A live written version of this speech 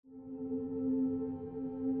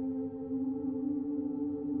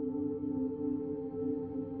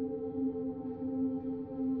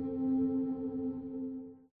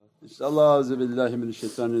Inshallah, A'udhu Billahi Minash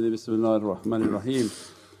Shaitanir Rajeem. Bismillahir Rahmanir Rahim.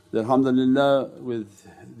 Alhamdulillah, with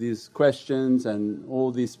these questions and all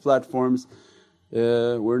these platforms,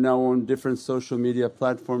 we're now on different social media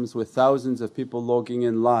platforms with thousands of people logging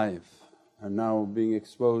in live and now being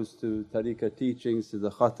exposed to tariqah teachings, to the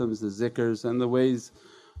khatams, the zikrs and the ways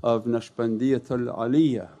of Naqshbandiyatul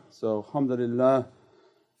Aliyah. So alhamdulillah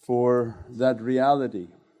for that reality.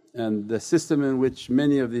 And the system in which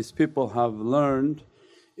many of these people have learned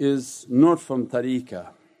is not from tariqah.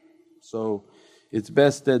 So it's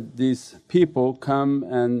best that these people come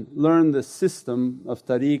and learn the system of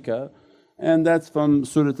tariqah, and that's from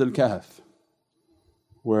Surat Al-Kahf,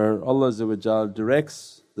 where Allah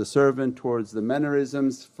directs the servant towards the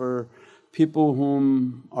mannerisms for people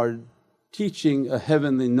whom are teaching a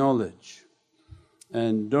heavenly knowledge.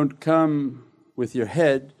 And don't come with your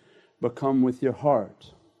head but come with your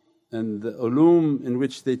heart. And the ulum in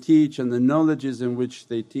which they teach and the knowledges in which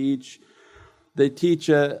they teach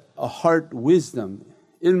a heart wisdom.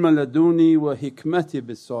 Ilma laduni wa hikmati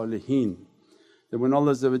bis-salihin. That when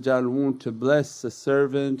Allah wants to bless a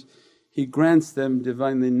servant, He grants them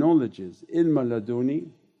Divinely knowledges. Ilma laduni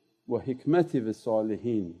wa hikmati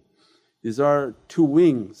bis-salihin. These are two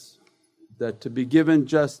wings, that to be given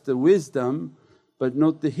just the wisdom but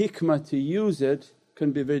not the hikmah to use it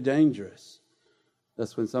can be very dangerous.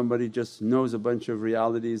 That's when somebody just knows a bunch of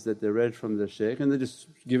realities that they read from their shaykh and they just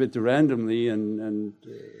give it to randomly and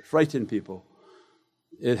frighten people.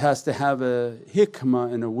 It has to have a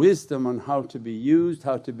hikmah and a wisdom on how to be used,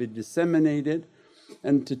 how to be disseminated,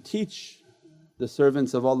 and to teach the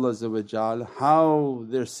servants of Allah how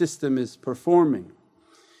their system is performing.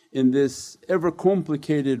 In this ever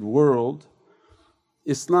complicated world,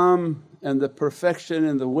 Islam and the perfection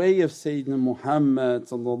and the way of Sayyidina Muhammad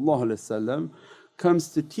comes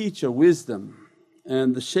to teach a wisdom,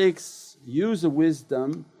 and the shaykhs use a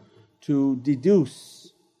wisdom to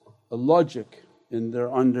deduce a logic in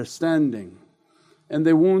their understanding, and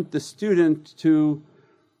they want the student to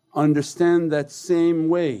understand that same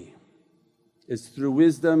way. It's through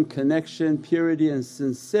wisdom, connection, purity and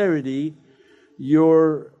sincerity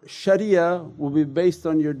your sharia will be based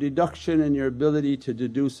on your deduction and your ability to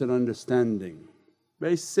deduce an understanding.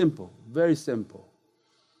 Very simple, very simple.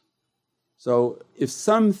 So if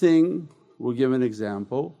something, we'll give an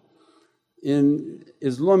example, in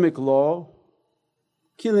Islamic law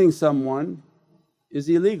killing someone is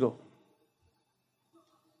illegal.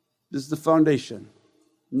 This is the foundation.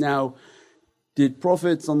 Now did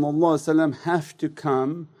Prophet have to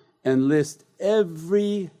come and list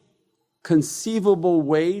every conceivable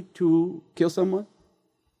way to kill someone?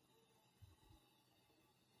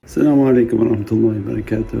 As-salamu alaykum wa rahmatullahi wa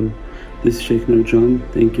barakatuh. This is Shaykh Nurjan.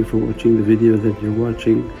 Thank you for watching the video that you're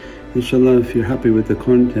watching. Inshallah, if you're happy with the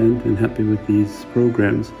content and happy with these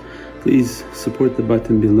programs, please support the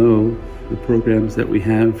button below, the programs that we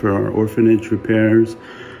have for our orphanage repairs,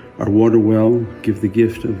 our water well, Give the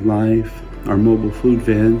Gift of Life, our mobile food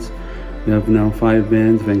vans. We have now 5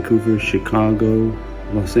 vans: Vancouver, Chicago,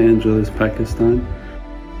 Los Angeles, Pakistan.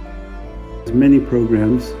 There's many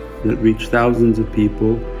programs that reach thousands of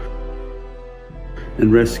people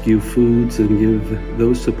and rescue foods and give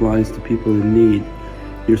those supplies to people in need.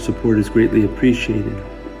 Your support is greatly appreciated.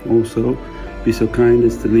 Also, be so kind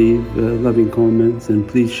as to leave loving comments, and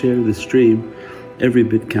please share the stream. Every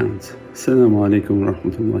bit counts. As-salamu alaykum wa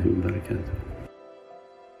rahmatullahi wa barakatuh.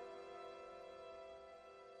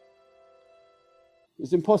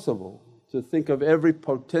 It's impossible to think of every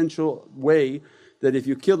potential way that if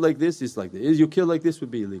you killed like this it's like this, you killed like this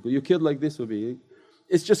would be illegal, you killed like this would be illegal.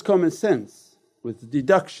 It's just common sense with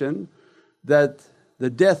deduction that the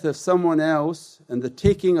death of someone else and the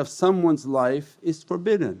taking of someone's life is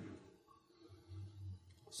forbidden.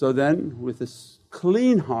 So then with a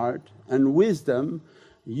clean heart and wisdom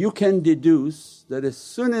you can deduce that as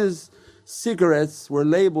soon as cigarettes were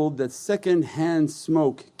labelled that second hand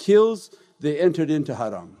smoke kills, they entered into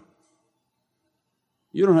haram.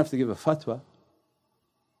 You don't have to give a fatwa,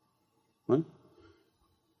 right?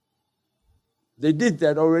 They did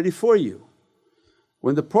that already for you.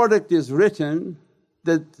 When the product is written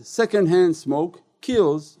that second hand smoke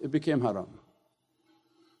kills, it became haram.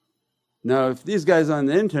 Now if these guys on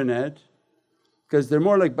the internet, because they're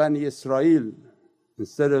more like Bani Israel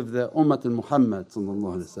instead of the Ummat al-Muhammad,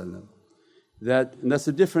 that, and that's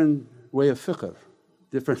a different way of fiqh,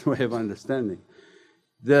 different way of understanding.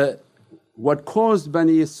 What caused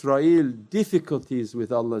Bani Israel difficulties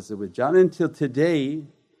with Allah until today,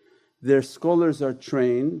 their scholars are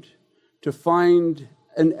trained to find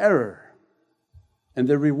an error, and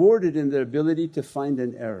they're rewarded in their ability to find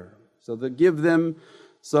an error. So they give them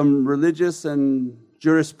some religious and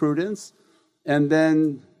jurisprudence, and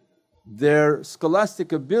then their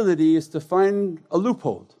scholastic ability is to find a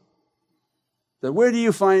loophole. That where do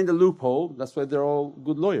you find a loophole? That's why they're all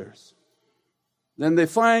good lawyers. Then they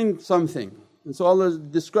find something, and so Allah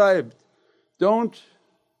described, don't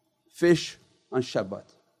fish on Shabbat.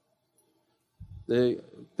 They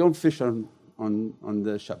don't fish on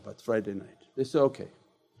the Shabbat, Friday night. They say, okay,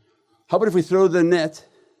 how about if we throw the net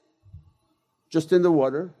just in the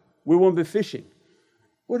water, we won't be fishing.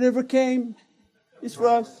 Whatever came is for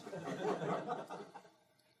us.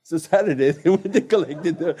 So Saturday they went and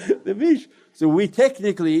collected the fish. So we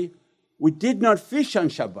did not fish on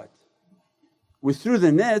Shabbat. We threw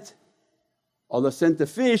the net, Allah sent the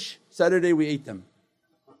fish, Saturday we ate them.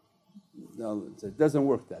 No, it doesn't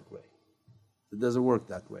work that way. It doesn't work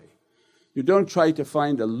that way. You don't try to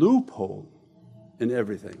find a loophole in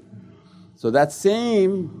everything. So that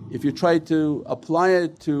same, if you try to apply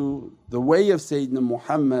it to the way of Sayyidina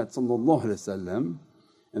Muhammad,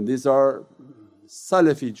 and these are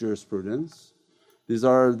Salafi jurisprudence, these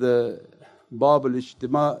are the Bab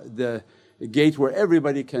al-Ijtima, the gate where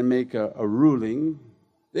everybody can make a ruling,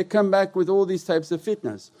 they come back with all these types of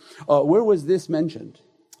fitnas. Where was this mentioned?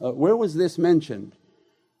 Where was this mentioned?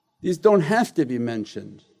 These don't have to be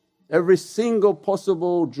mentioned. Every single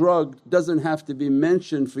possible drug doesn't have to be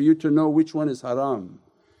mentioned for you to know which one is haram.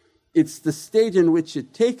 It's the state in which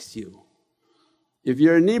it takes you. If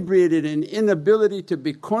you're inebriated and inability to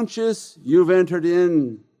be conscious, you've entered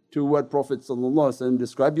into what Prophet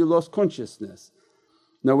described, you lost consciousness.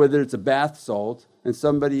 Now whether it's a bath salt and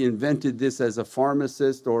somebody invented this as a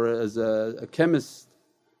pharmacist or as a chemist,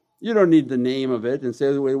 you don't need the name of it and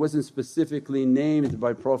say, well, it wasn't specifically named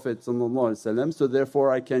by Prophet so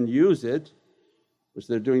therefore I can use it, which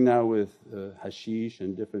they're doing now with hashish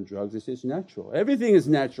and different drugs. They say it's natural. Everything is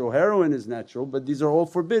natural, heroin is natural, but these are all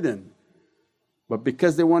forbidden. But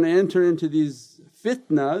because they want to enter into these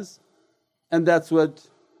fitnas, and that's what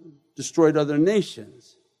destroyed other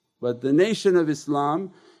nations. But the nation of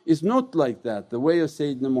Islam is not like that. The way of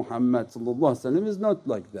Sayyidina Muhammad is not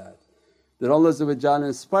like that. That Allah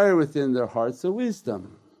inspire within their hearts a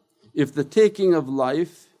wisdom. If the taking of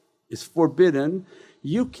life is forbidden,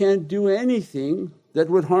 you can't do anything that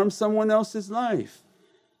would harm someone else's life.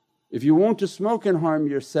 If you want to smoke and harm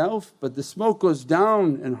yourself, but the smoke goes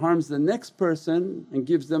down and harms the next person and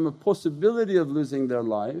gives them a possibility of losing their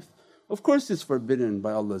life, of course it's forbidden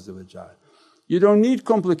by Allah. You don't need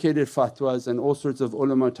complicated fatwas and all sorts of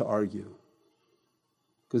ulama to argue.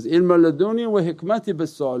 Because ilma laduni wa hikmati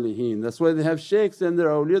bis-salihin, that's why they have shaykhs and their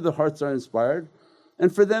awliya, their hearts are inspired,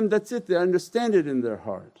 and for them that's it, they understand it in their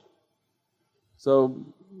heart. So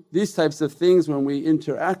these types of things, when we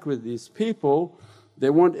interact with these people, they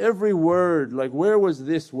want every word, like where was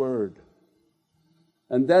this word?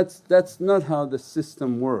 And that's not how the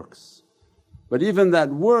system works. But even that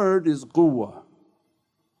word is quwwah,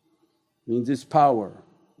 means it's power,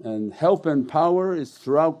 and help and power is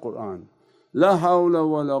throughout Qur'an. La hawla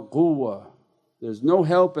wa la quwwah, there's no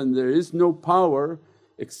help and there is no power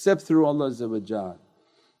except through Allah.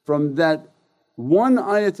 From that one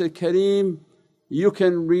ayat al-kareem you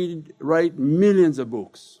can write millions of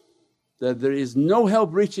books, that there is no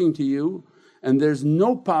help reaching to you and there's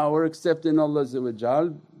no power except in Allah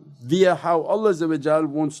via how Allah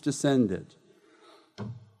wants to send it.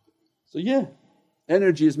 So yeah,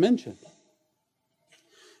 energy is mentioned.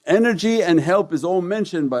 Energy and help is all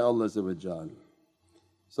mentioned by Allah.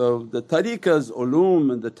 So the tariqah's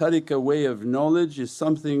ulum and the tariqah way of knowledge is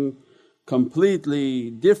something completely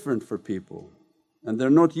different for people, and they're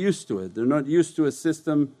not used to it. They're not used to a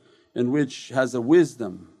system in which has a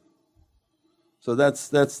wisdom. So that's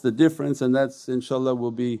the difference, and that's inshaAllah will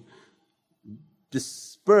be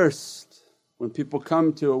dispersed when people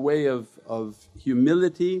come to a way of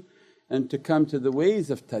humility and to come to the ways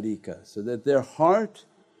of tariqah, so that their heart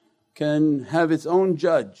can have its own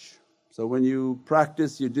judge. So when you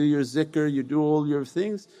practice, you do your zikr, you do all your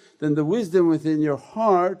things, then the wisdom within your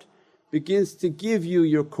heart begins to give you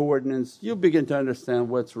your coordinates. You begin to understand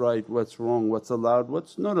what's right, what's wrong, what's allowed,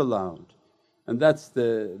 what's not allowed. And that's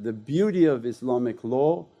the beauty of Islamic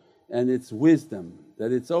law and its wisdom,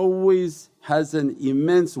 that it's always has an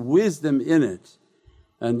immense wisdom in it,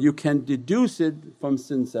 and you can deduce it from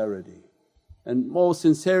sincerity. And all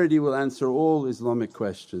sincerity will answer all Islamic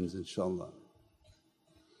questions inshaAllah.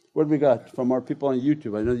 What we got from our people on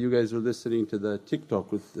YouTube? I know you guys are listening to the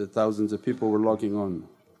TikTok with the thousands of people were logging on.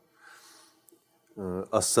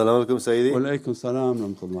 As-salamu alaykum Sayyidi. Wa alaykum salam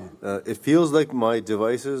rahmatullah. It feels like my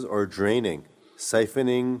devices are draining,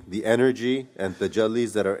 siphoning the energy and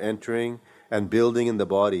tajallis that are entering and building in the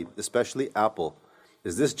body, especially Apple.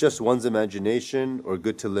 Is this just one's imagination or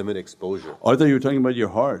good to limit exposure? I thought you were talking about your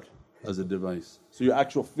heart as a device. So your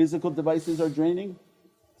actual physical devices are draining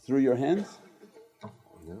through your hands?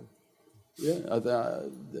 Yeah.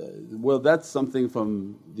 Well, that's something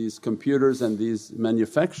from these computers and these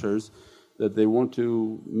manufacturers, that they want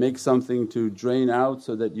to make something to drain out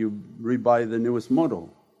so that you rebuy the newest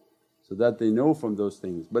model, so that they know from those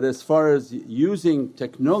things. But as far as using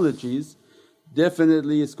technologies,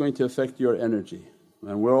 definitely it's going to affect your energy,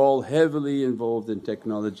 and we're all heavily involved in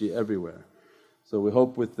technology everywhere. So we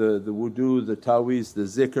hope with the wudu, the ta'weez, the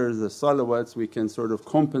zikrs, the salawats, we can sort of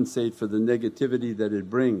compensate for the negativity that it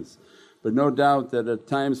brings. But no doubt that at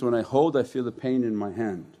times when I hold, I feel the pain in my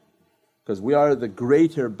hand, because we are the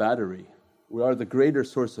greater battery, we are the greater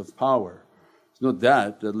source of power. It's not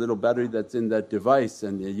that, the little battery that's in that device,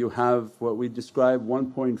 and you have what we describe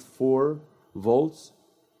 1.4 volts,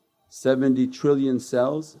 70 trillion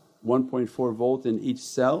cells, 1.4 volt in each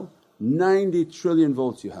cell, 90 trillion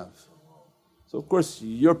volts you have. So of course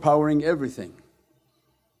you're powering everything.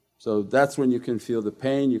 So that's when you can feel the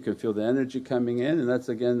pain, you can feel the energy coming in, and that's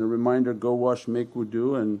again a reminder, go wash, make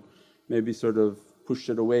wudu, and maybe sort of push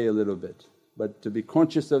it away a little bit. But to be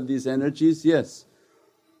conscious of these energies, yes.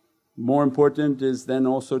 More important is then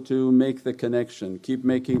also to make the connection, keep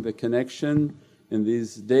making the connection. In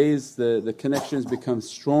these days the connections become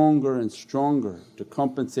stronger and stronger to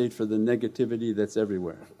compensate for the negativity that's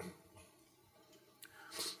everywhere.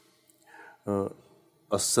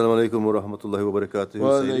 As-salamu alaykum wa rahmatullahi wa barakatuh.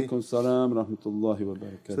 Wa alaykum salam wa rahmatullahi wa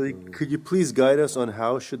barakatuh. So could you please guide us on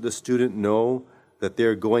how should the student know that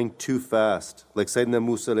they're going too fast? Like Sayyidina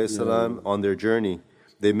Musa alayhi salam on their journey,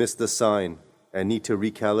 they missed the sign and need to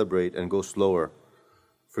recalibrate and go slower.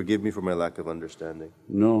 Forgive me for my lack of understanding.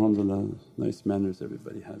 No, alhamdulillah, nice manners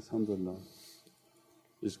everybody has, alhamdulillah.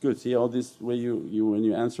 It's good, see all this way when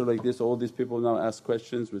you answer like this, all these people now ask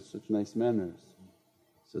questions with such nice manners.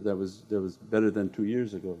 So that was better than 2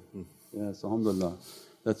 years ago. Yes, alhamdulillah.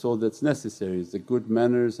 That's all that's necessary, is the good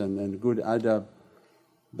manners and good adab.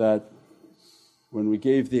 That when we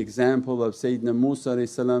gave the example of Sayyidina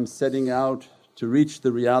Musa setting out to reach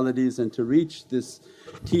the realities and to reach this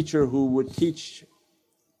teacher who would teach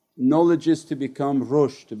knowledges to become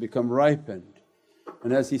rush, to become ripened.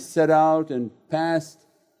 And as he set out and passed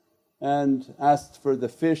and asked for the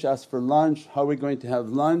fish, asked for lunch, how are we going to have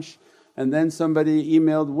lunch? And then somebody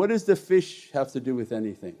emailed, what does the fish have to do with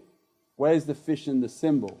anything? Why is the fish in the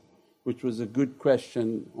symbol? Which was a good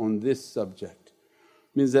question on this subject.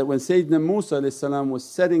 Means that when Sayyidina Musa was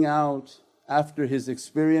setting out after his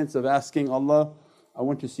experience of asking Allah, I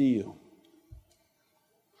want to see you.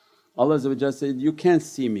 Allah said, you can't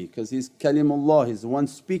see me, because He's Kalimullah, He's the one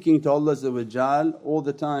speaking to Allah all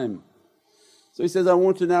the time. So he says, I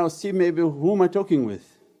want to now see maybe who am I talking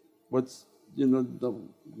with? What's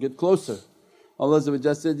get closer. Allah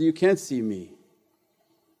said, you can't see me,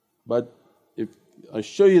 but if I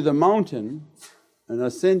show you the mountain and I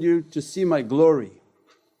send you to see my glory,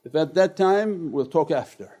 if at that time we'll talk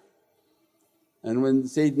after. And when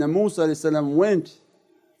Sayyidina Musa went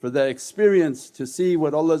for that experience to see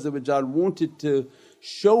what Allah wanted to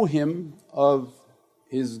show him of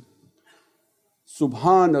His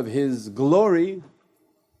subhan, of His glory,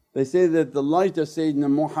 they say that the light of Sayyidina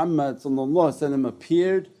Muhammad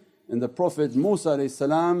appeared, and the Prophet Musa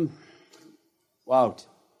wow,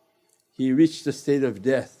 he reached the state of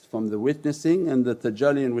death from the witnessing and the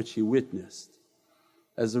tajalli in which he witnessed.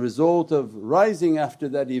 As a result of rising after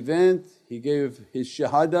that event, he gave his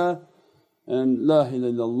shahada and La ilaha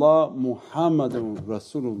illallah Muhammadun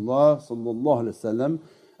Rasulullah.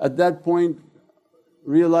 At that point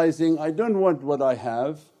realizing, I don't want what I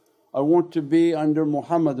have, I want to be under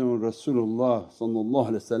Muhammadun Rasulullah.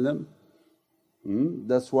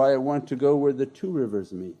 That's why I want to go where the two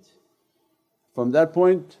rivers meet. From that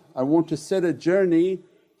point I want to set a journey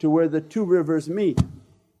to where the two rivers meet.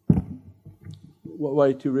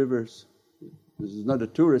 Why two rivers? This is not a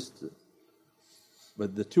tourist,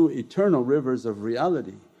 but the two eternal rivers of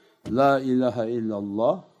reality, La ilaha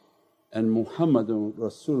illallah and Muhammadun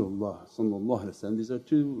Rasulullah. These are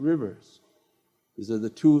two rivers, these are the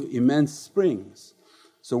two immense springs.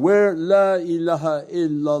 So where La ilaha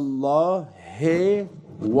illallah, He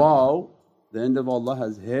Waw, the end of Allah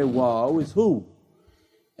has He Waw is who?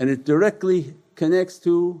 And it directly connects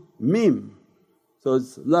to Mim. So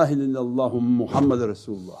it's La ilaha illallah Muhammad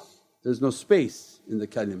Rasulullah, there's no space in the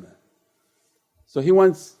kalimah. So he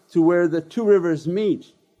wants to where the two rivers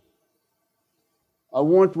meet. I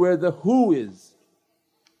want where the who is,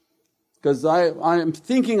 because I'm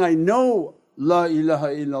thinking I know La ilaha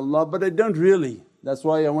illallah but I don't really, that's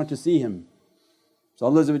why I want to see him. So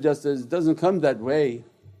Allah says, it doesn't come that way.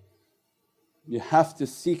 You have to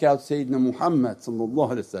seek out Sayyidina Muhammad.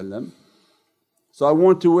 So I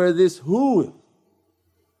want to wear this who.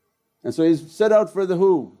 And so he's set out for the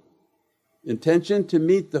who. Intention to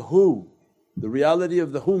meet the who, the reality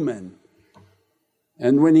of the who man.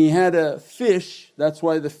 And when he had a fish, that's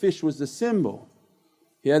why the fish was the symbol.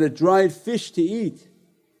 He had a dried fish to eat.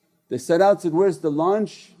 They set out, said, where's the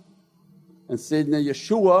lunch? And Sayyidina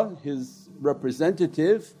Yeshua, his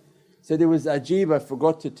representative, said, it was ajib, I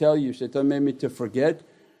forgot to tell you, shaitan made me to forget.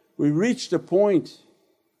 We reached a point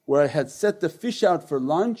where I had set the fish out for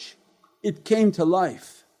lunch, it came to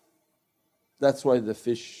life. That's why the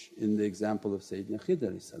fish in the example of Sayyidina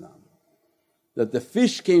Khidr that the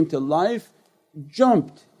fish came to life,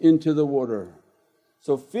 jumped into the water.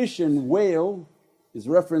 So fish and whale is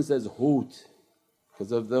referenced as hoot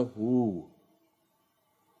because of the who.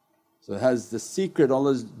 So it has the secret,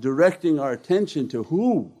 Allah is directing our attention to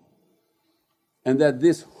who, and that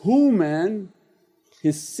this who man,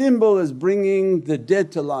 his symbol is bringing the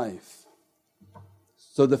dead to life.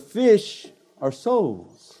 So the fish are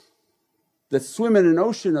souls that swim in an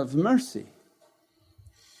ocean of mercy.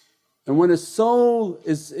 And when a soul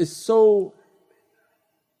is so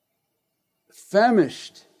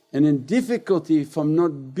famished and in difficulty from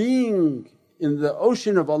not being in the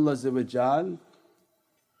ocean of Allah,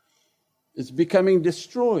 it's becoming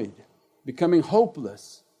destroyed, becoming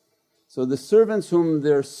hopeless. So the servants whom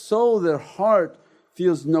their soul, their heart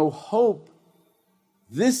feels no hope,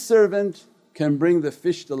 this servant can bring the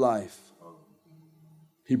fish to life.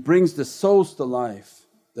 He brings the souls to life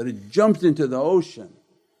that it jumped into the ocean.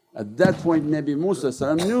 At that point Nabi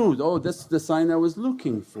Musa knew, oh that's the sign I was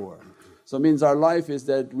looking for. So it means our life is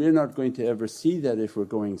that we're not going to ever see that if we're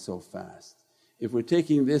going so fast. If we're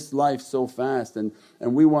taking this life so fast and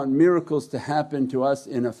we want miracles to happen to us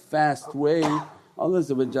in a fast way, Allah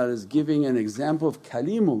is giving an example of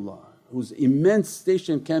Kalimullah whose immense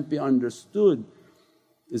station can't be understood,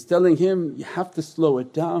 is telling him, you have to slow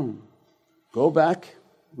it down. Go back,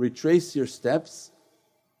 retrace your steps,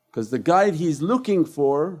 because the guide he's looking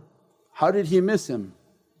for, how did he miss him?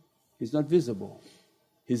 He's not visible,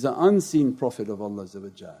 he's an unseen Prophet of Allah.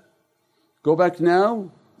 Go back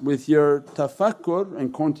now with your tafakkur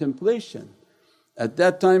and contemplation. At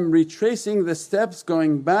that time retracing the steps,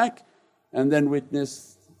 going back, and then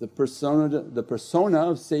witness the persona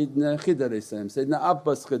of Sayyidina Khidr, Sayyidina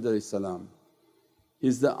Abbas Khidr.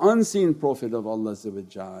 He's the unseen Prophet of Allah.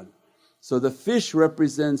 So the fish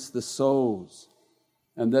represents the souls,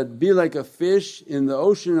 and that be like a fish in the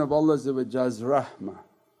ocean of Allah's rahmah.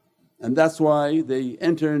 And that's why they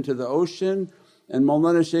enter into the ocean. And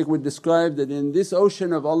Mawlana Shaykh would describe that in this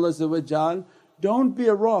ocean of Allah, don't be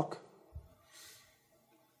a rock.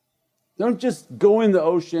 Don't just go in the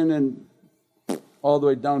ocean and all the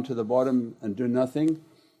way down to the bottom and do nothing,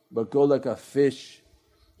 but go like a fish.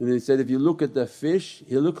 And he said, if you look at the fish,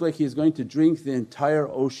 he'll look like he's going to drink the entire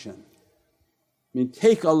ocean. I mean,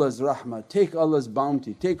 take Allah's rahmah, take Allah's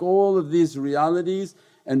bounty, take all of these realities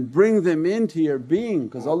and bring them into your being,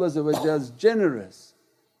 because Allah is generous.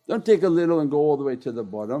 Don't take a little and go all the way to the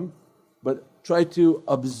bottom, but try to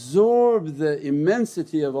absorb the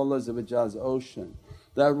immensity of Allah's ocean.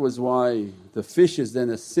 That was why the fish is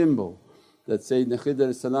then a symbol, that Sayyidina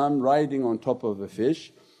Khidr riding on top of a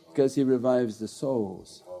fish, because he revives the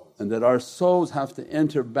souls, and that our souls have to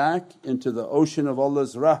enter back into the ocean of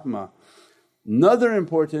Allah's rahmah. Another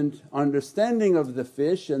important understanding of the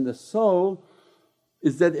fish and the soul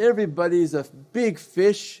is that everybody is a big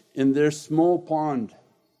fish in their small pond,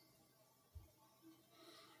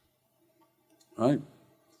 right?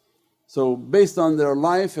 So based on their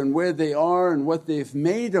life and where they are and what they've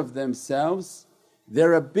made of themselves,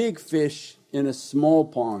 they're a big fish in a small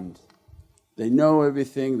pond. They know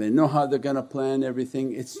everything, they know how they're going to plan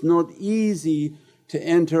everything. It's not easy to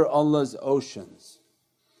enter Allah's oceans,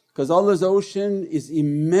 because Allah's ocean is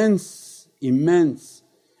immense, immense,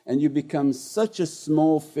 and you become such a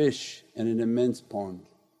small fish in an immense pond,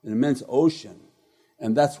 an immense ocean.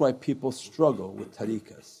 And that's why people struggle with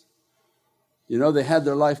tariqas. You know, they had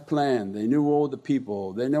their life planned, they knew all the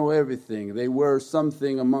people, they know everything, they were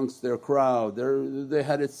something amongst their crowd, they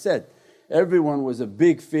had it set. Everyone was a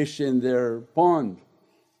big fish in their pond.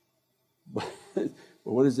 But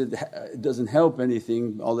what is it? It doesn't help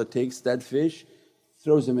anything. All it takes, that fish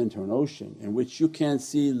throws them into an ocean in which you can't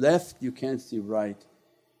see left, you can't see right,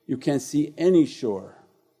 you can't see any shore,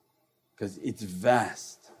 because it's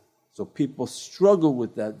vast. So people struggle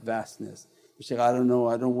with that vastness. Shaykh, I don't know,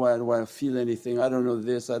 why do I feel anything, I don't know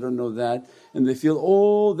this, I don't know that, and they feel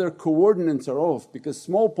all their coordinates are off, because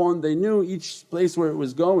small pond they knew each place where it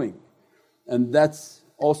was going. And that's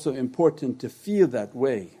also important to feel that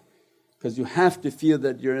way, because you have to feel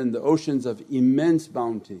that you're in the oceans of immense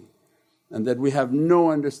bounty and that we have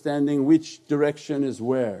no understanding which direction is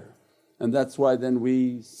where. And that's why then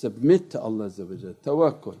we submit to Allah.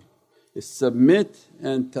 Tawakkul is submit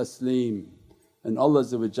and taslim, and Allah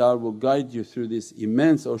will guide you through these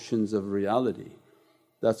immense oceans of reality.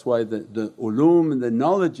 That's why the ulum and the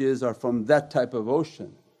knowledges are from that type of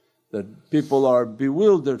ocean, that people are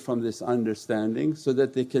bewildered from this understanding so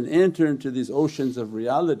that they can enter into these oceans of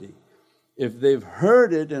reality. If they've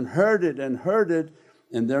heard it and heard it and heard it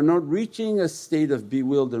and they're not reaching a state of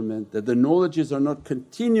bewilderment, that the knowledges are not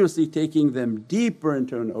continuously taking them deeper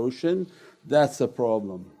into an ocean, that's a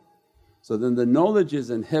problem. So then the knowledges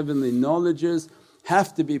and heavenly knowledges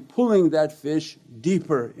have to be pulling that fish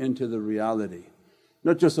deeper into the reality.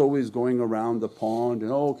 Not just always going around the pond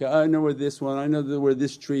and, oh okay, I know where this one, I know where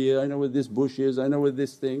this tree is, I know where this bush is, I know where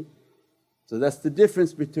this thing. So that's the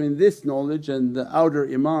difference between this knowledge and the outer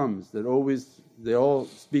imams that they all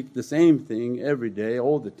speak the same thing every day,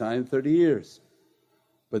 all the time, 30 years.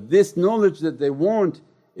 But this knowledge that they want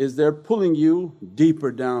is they're pulling you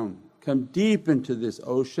deeper down, come deep into this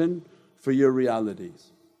ocean for your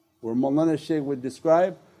realities. Where Mawlana Shaykh would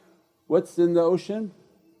describe, what's in the ocean?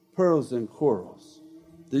 Pearls and corals.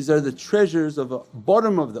 These are the treasures of the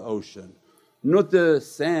bottom of the ocean, not the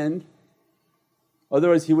sand.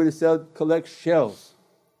 Otherwise he would have said, collect shells,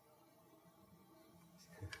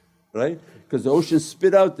 right? Because the ocean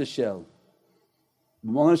spit out the shell.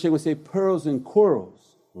 Mawlana Shaykh would say pearls and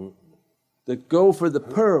corals, that go for the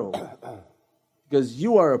pearl, because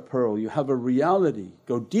you are a pearl, you have a reality.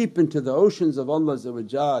 Go deep into the oceans of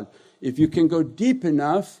Allah. If you can go deep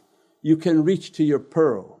enough, you can reach to your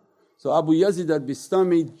pearl. So Abu Yazid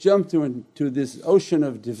al-Bistami jumped into this ocean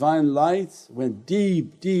of divine lights, went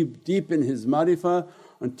deep, deep, deep in his marifah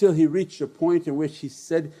until he reached a point in which he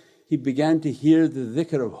said he began to hear the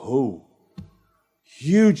dhikr of Hu,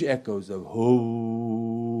 huge echoes of Hu,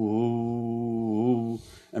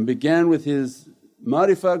 and began with his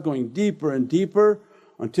marifah going deeper and deeper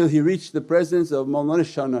until he reached the presence of Mawlana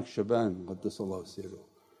Shah Naqshband Qaddasallahu sirruh.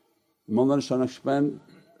 Mawlana Shah Naqshband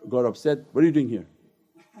got upset, what are you doing here?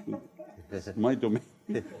 This is my domain.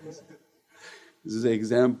 This is an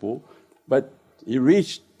example. But he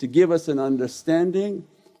reached to give us an understanding,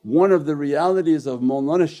 one of the realities of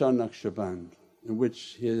Mawlana Shah Naqshband, in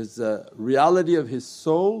which his reality of his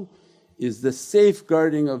soul is the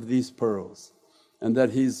safeguarding of these pearls, and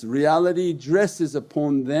that his reality dresses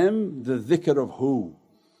upon them the dhikr of Hu.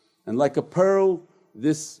 And like a pearl,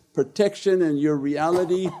 this protection and your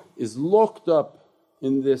reality is locked up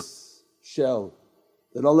in this shell,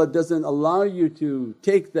 that Allah doesn't allow you to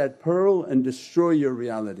take that pearl and destroy your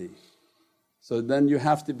reality. So then you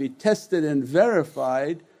have to be tested and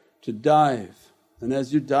verified to dive, and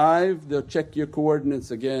as you dive they'll check your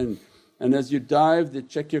coordinates again, and as you dive they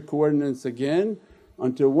check your coordinates again,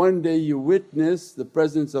 until one day you witness the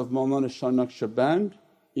presence of Mawlana Shah Naqshband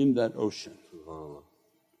in that ocean.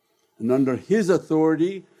 And under his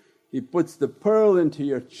authority he puts the pearl into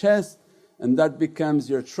your chest, and that becomes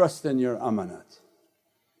your trust and your amanat,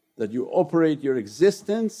 that you operate your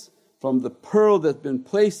existence from the pearl that's been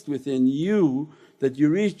placed within you, that you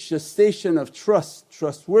reach a station of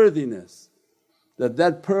trustworthiness, that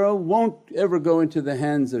that pearl won't ever go into the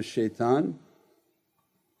hands of shaitan,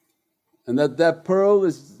 and that pearl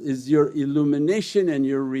is your illumination and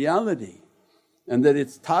your reality, and that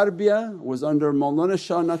its tarbiyah was under Mawlana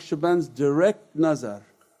Shah Naqshband's direct nazar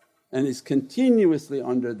and is continuously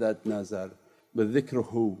under that nazar. But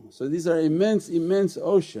dhikruhu. So these are immense, immense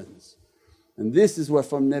oceans, and this is what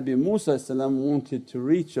from Nabi Musa wanted to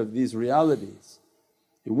reach of these realities.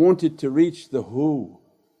 He wanted to reach the Hu.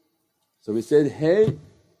 So we said, hey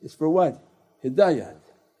is for what? Hidayat.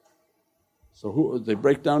 So they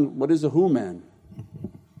break down what is a Hu man.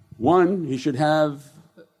 One, he should have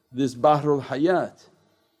this Bahrul Hayat,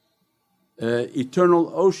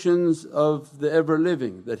 eternal oceans of the ever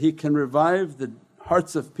living, that he can revive the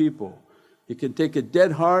hearts of people. He can take a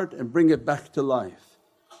dead heart and bring it back to life,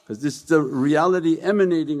 because this is the reality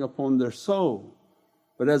emanating upon their soul.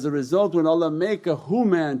 But as a result, when Allah make a Hu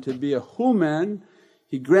man to be a Hu man,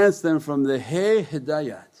 He grants them from the Hay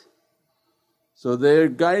hidayat. So they're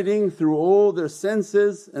guiding through all their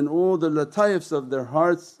senses, and all the lataifs of their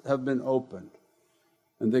hearts have been opened,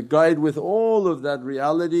 and they guide with all of that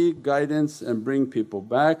reality, guidance, and bring people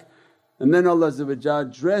back. And then Allah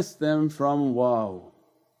dress them from wow.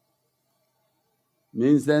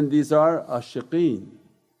 Means then these are ashiqeen.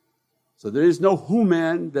 So there is no Hu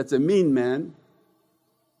man that's a mean man,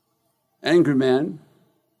 angry man,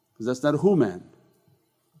 because that's not a Hu man.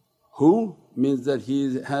 Hu means that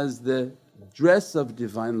he has the dress of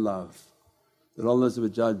divine love, that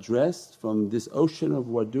Allah dressed from this ocean of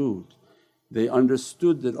wadud. They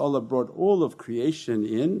understood that Allah brought all of creation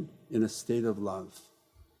in a state of love,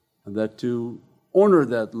 and that to honour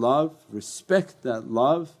that love, respect that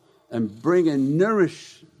love and bring and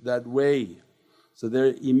nourish that way. So there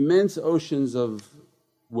are immense oceans of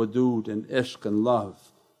wadud and ishq and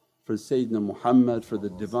love for Sayyidina Muhammad, for the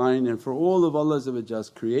Divine and for all of Allah's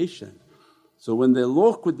creation. So when they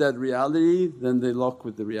lock with that reality, then they lock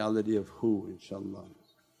with the reality of who, inshaAllah.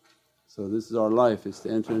 So this is our life, is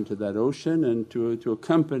to enter into that ocean and to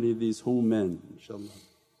accompany these whole men, inshaAllah.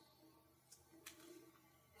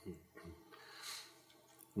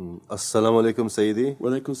 As-salamu alaykum Sayyidi. Wa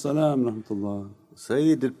alaykum salam rahmatullah.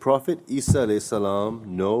 Sayyidi, did Prophet Isa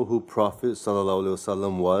know who Prophet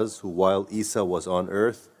was while Isa was on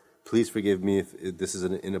earth? Please forgive me if this is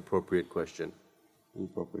an inappropriate question.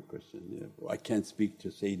 Inappropriate question, yeah. Well, I can't speak to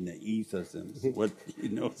Sayyidina Isa and what he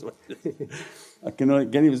knows. I can't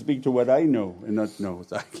even speak to what I know and not know.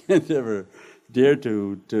 So I can't ever dare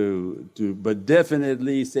to but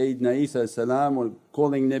definitely Sayyidina Isa was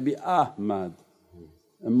calling Nabi Ahmad,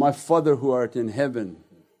 and my Father who art in heaven,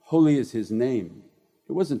 holy is His name.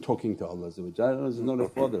 He wasn't talking to Allah, Allah is not a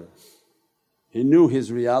father. He knew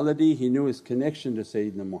his reality, he knew his connection to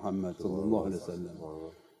Sayyidina Muhammad.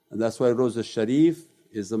 And that's why Rawza Sharif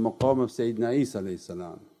is the maqam of Sayyidina Isa.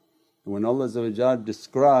 And when Allah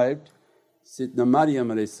described Sayyidina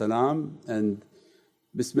Maryam and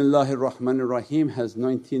Bismillahir Rahmanir Rahim has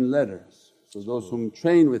 19 letters. So those whom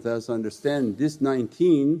train with us understand this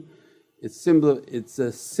 19, it's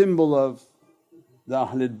a symbol of the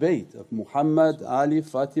Ahlul Bayt of Muhammad, Ali,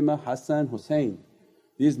 Fatima, Hassan, Hussein.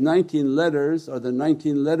 These 19 letters are the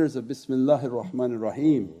 19 letters of Bismillahir Rahmanir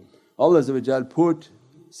Rahim. Allah put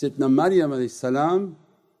Sayyidina Maryam in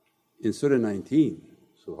Surah 19.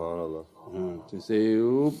 SubhanAllah. To say,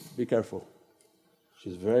 be careful.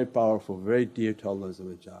 She's very powerful, very dear to Allah.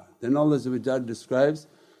 Then Allah describes,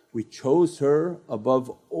 we chose her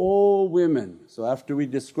above all women. So after we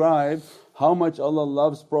describe how much Allah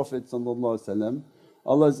loves Prophet,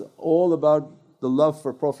 Allah is all about the love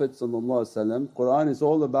for Prophet. Qur'an is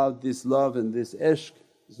all about this love and this ishq,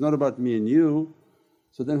 it's not about me and you.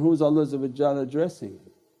 So then who's Allah addressing?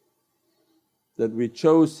 That we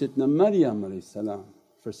chose Sayyidina Maryam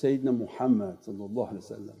for Sayyidina Muhammad.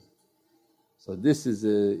 So this is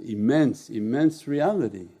an immense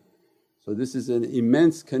reality. So this is an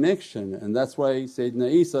immense connection, and that's why Sayyidina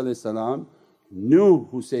Isa knew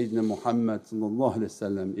who Sayyidina Muhammad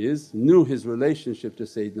is, knew his relationship to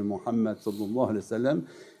Sayyidina Muhammad,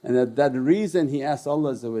 and at that reason he asked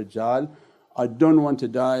Allah, I don't want to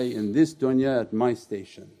die in this dunya at my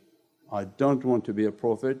station. I don't want to be a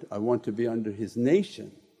Prophet, I want to be under his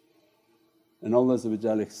nation. And Allah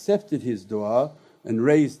accepted his dua and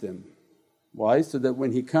raised him. Why? So that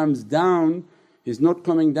when he comes down, he's not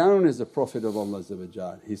coming down as a Prophet of Allah,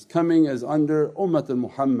 he's coming as under Ummatul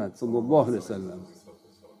Muhammad.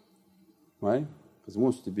 Right? Because he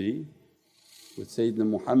wants to be with Sayyidina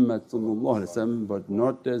Muhammad but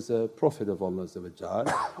not as a Prophet of Allah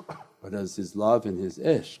but as his love and his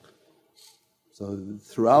ishq. So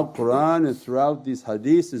throughout Qur'an and throughout these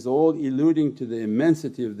hadiths is all alluding to the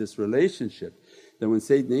immensity of this relationship, that when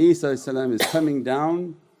Sayyidina Isa is coming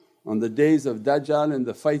down on the days of Dajjal and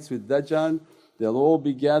the fights with Dajjal, they'll all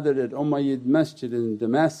be gathered at Umayyad Masjid in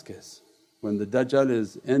Damascus. When the Dajjal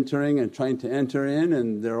is entering and trying to enter in,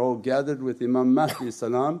 and they're all gathered with Imam Mahdi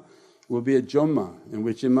will be a Jummah in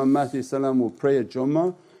which Imam Mahdi will pray a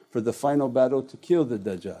Jummah for the final battle to kill the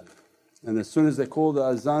Dajjal. And as soon as they call the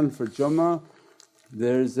azan for Jummah,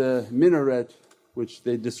 there's a minaret which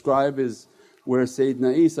they describe is where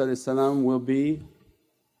Sayyidina Isa will be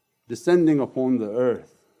descending upon the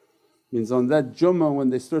earth. Means on that Jummah when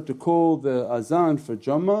they start to call the azan for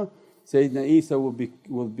Jummah, Sayyidina Isa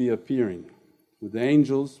will be appearing. The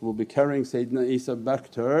angels will be carrying Sayyidina Isa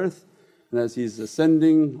back to earth, and as he's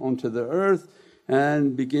ascending onto the earth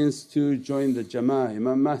and begins to join the Jama'ah,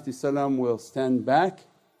 Imam Mahdi will stand back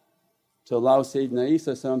to allow Sayyidina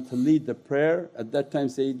Isa to lead the prayer. At that time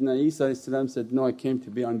Sayyidina Isa said, no, I came to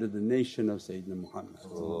be under the nation of Sayyidina Muhammad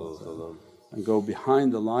and go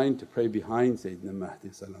behind the line to pray behind Sayyidina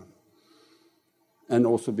Mahdi. And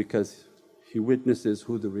also because he witnesses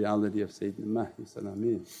who the reality of Sayyidina Mahdi is at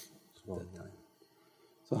that time.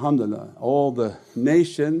 So alhamdulillah, all the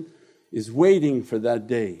nation is waiting for that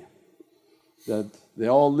day, that they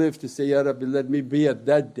all live to say, Ya Rabbi, let me be at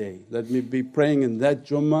that day, let me be praying in that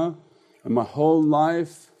Jummah and my whole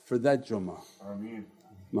life for that Jummah. Ameen.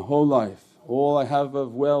 My whole life, all I have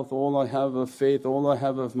of wealth, all I have of faith, all I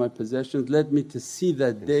have of my possessions, let me to see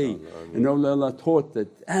that day. And Allah taught that,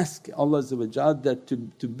 ask Allah that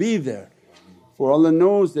to be there. For Allah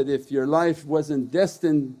knows that if your life wasn't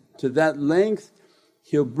destined to that length,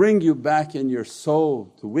 He'll bring you back in your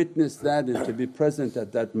soul to witness that and to be present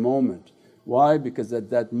at that moment. Why? Because at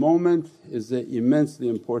that moment is an immensely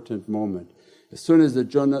important moment. As soon as the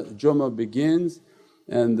Jummah begins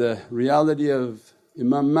and the reality of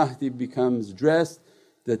Imam Mahdi becomes dressed,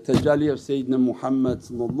 the tajalli of Sayyidina Muhammad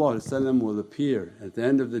will appear. At the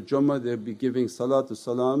end of the Jummah they'll be giving salatu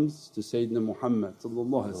salams to Sayyidina Muhammad.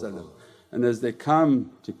 And as they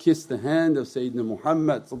come to kiss the hand of Sayyidina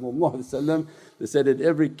Muhammad, they said at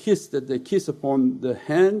every kiss that they kiss upon the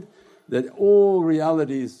hand, that all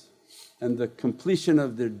realities and the completion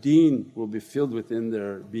of their deen will be filled within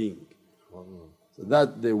their being. So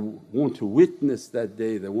that they want to witness that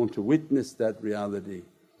day, they want to witness that reality.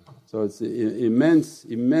 So it's immense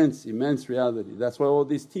reality. That's why all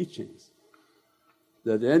these teachings,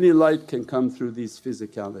 that any light can come through these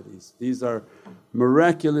physicalities. These are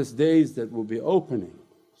miraculous days that will be opening.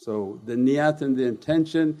 So the niyat and the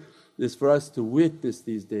intention is for us to witness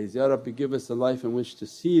these days. Ya Rabbi, give us a life in which to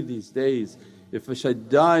see these days. If I should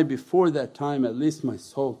die before that time, at least my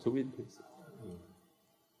soul to witness it.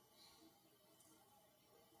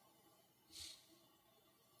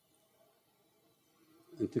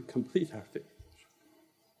 And to complete our faith,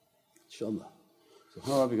 inshaAllah.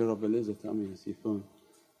 Subhana rabbika rabbil izzati amma yasifun,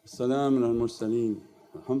 wa-salaamun ala al-mursaleen,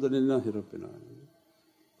 walhamdulillahi rabbil alameen.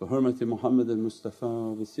 بحرمة محمد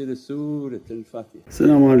المصطفى بسير سورة الفاتحة.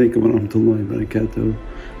 As-salamu alaykum wa rahmatullahi wa barakatuh.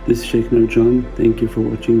 This is Shaykh Nurjan. Thank you for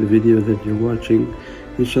watching the video that you're watching.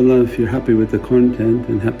 Inshallah, if you're happy with the content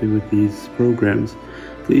and happy with these programs,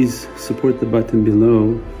 please support the button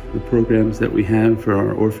below, the programs that we have for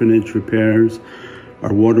our orphanage repairs,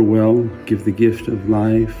 our water well, Give the Gift of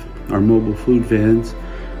Life, our mobile food vans.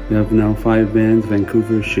 We have now 5 vans: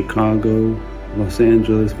 Vancouver, Chicago, Los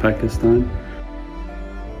Angeles, Pakistan.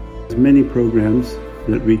 There's many programs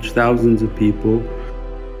that reach thousands of people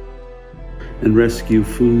and rescue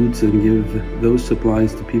foods and give those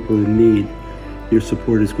supplies to people in need. Your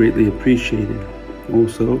support is greatly appreciated.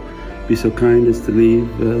 Also, be so kind as to leave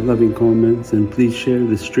loving comments and please share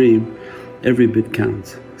the stream. Every bit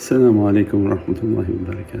counts. As-salamu alaykum wa rahmatullahi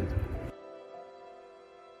wa barakatuh.